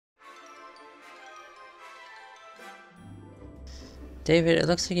David, it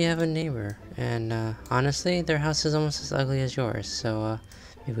looks like you have a neighbor, and honestly, their house is almost as ugly as yours, so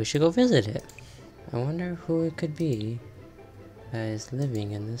maybe we should go visit it. I wonder who it could be that is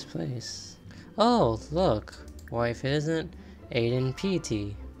living in this place. Oh, look! Why, if it isn't Aiden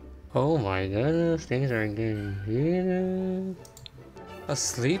PT. Oh my goodness, things are getting heated. A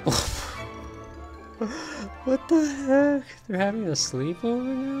sleepover? What the heck? They're having a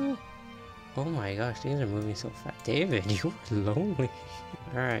sleepover now? Oh my gosh, things are moving so fast. David, you are lonely.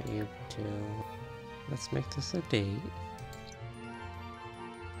 Alright, you two. Let's make this a date.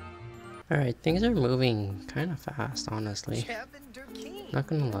 Alright, things are moving kind of fast, honestly. Not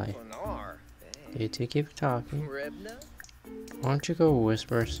gonna lie. You two keep talking. Why don't you go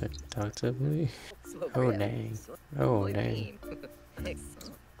whisper seductively? Oh dang. Oh dang.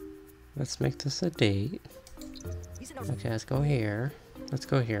 Let's make this a date. Okay, let's go here. Let's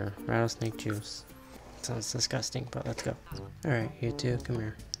go here. Rattlesnake juice. Sounds disgusting, but let's go. Alright, you two, come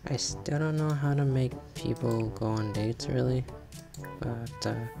here. I still don't know how to make people go on dates, really.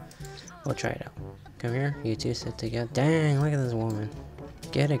 But, we'll try it out. Come here, you two sit together. Dang, look at this woman.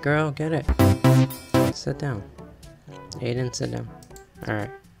 Get it, girl, get it. Sit down. Aiden, sit down.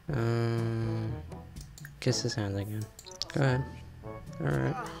 Alright. Kiss his hands again. Go ahead.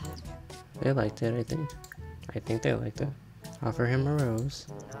 Alright. They liked it, I think. I think they liked it. Offer him a rose.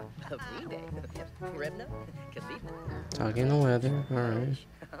 Talking the weather. Alright.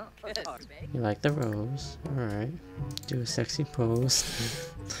 You like the rose. Alright. Do a sexy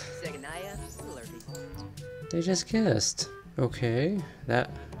pose. They just kissed. Okay.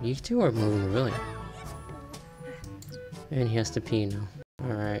 You two are moving really. And he has to pee now.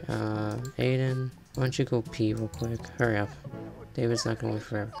 Alright, Aiden, why don't you go pee real quick? Hurry up. David's not gonna wait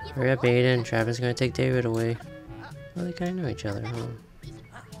forever. Hurry up, Aiden. Travis gonna take David away. Well, they kinda know each other, huh?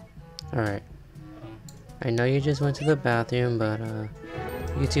 Alright. I know you just went to the bathroom, but,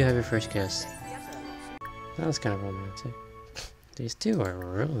 you two have your first kiss. That was kind of romantic. These two are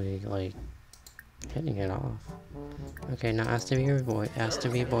really, like, hitting it off. Okay, now ask to be your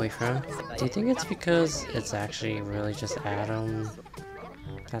boyfriend. Do you think it's because it's actually really just Adam?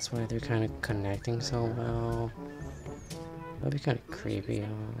 That's why they're kind of connecting so well. That'd be kind of creepy.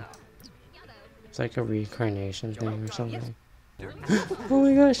 It's like a reincarnation thing or something. Oh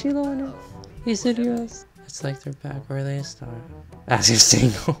my gosh, he loved it. He said yes. It's like they're back where they started. As you're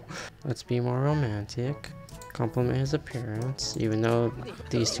single. Let's be more romantic. Compliment his appearance, even though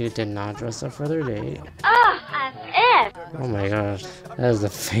these two did not dress up for their date. Oh my gosh, that is the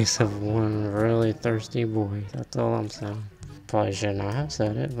face of one really thirsty boy. That's all I'm saying. Probably should not have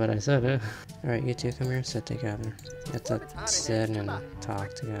said it, but I said it. Alright, you two come here and sit together. You have to sit and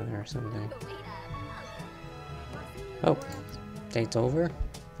talk together or something. Oh, date's over?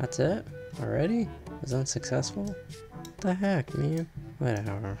 That's it? Already? Was unsuccessful? What the heck, man?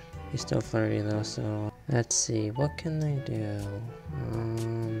 Whatever. He's still flirty though, so let's see, what can they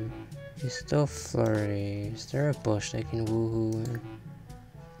do? He's still flirty. Is there a bush they can woohoo in?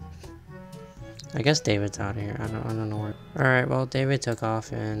 I guess David's out of here. I don't know where. Alright, well David took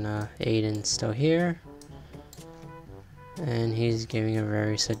off and Aiden's still here. And he's giving a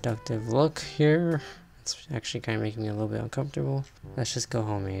very seductive look here. It's actually kind of making me a little bit uncomfortable. Let's just go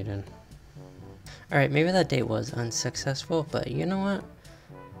home, Aiden. Alright, maybe that date was unsuccessful, but you know what?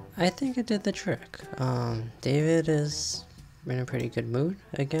 I think it did the trick. David is in a pretty good mood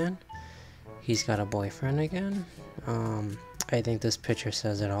again. He's got a boyfriend again. I think this picture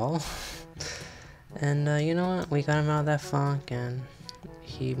says it all. And you know what? We got him out of that funk and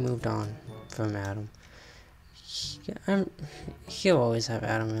he moved on from Adam. He'll always have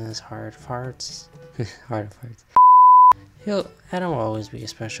Adam in his heart of hearts. Heart of hearts. Adam will always be a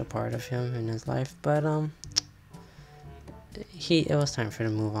special part of him in his life, but it was time for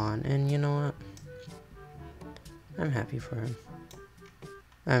him to move on, and you know what? I'm happy for him.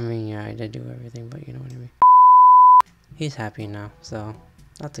 I mean, yeah, I did do everything, but you know what I mean. He's happy now, so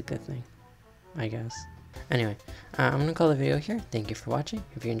that's a good thing, I guess. Anyway, I'm gonna call the video here. Thank you for watching.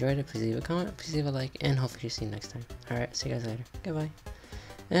 If you enjoyed it, please leave a comment, please leave a like, and hopefully see you next time. Alright, see you guys later. Goodbye.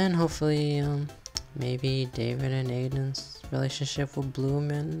 And hopefully, maybe David and Aiden's relationship will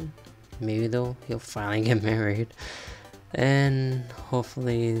bloom, and maybe he'll finally get married. And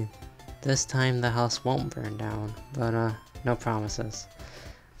hopefully this time the house won't burn down, but no promises.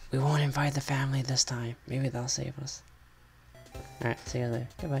 We won't invite the family this time. Maybe they'll save us. Alright, see you later.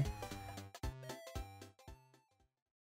 Goodbye.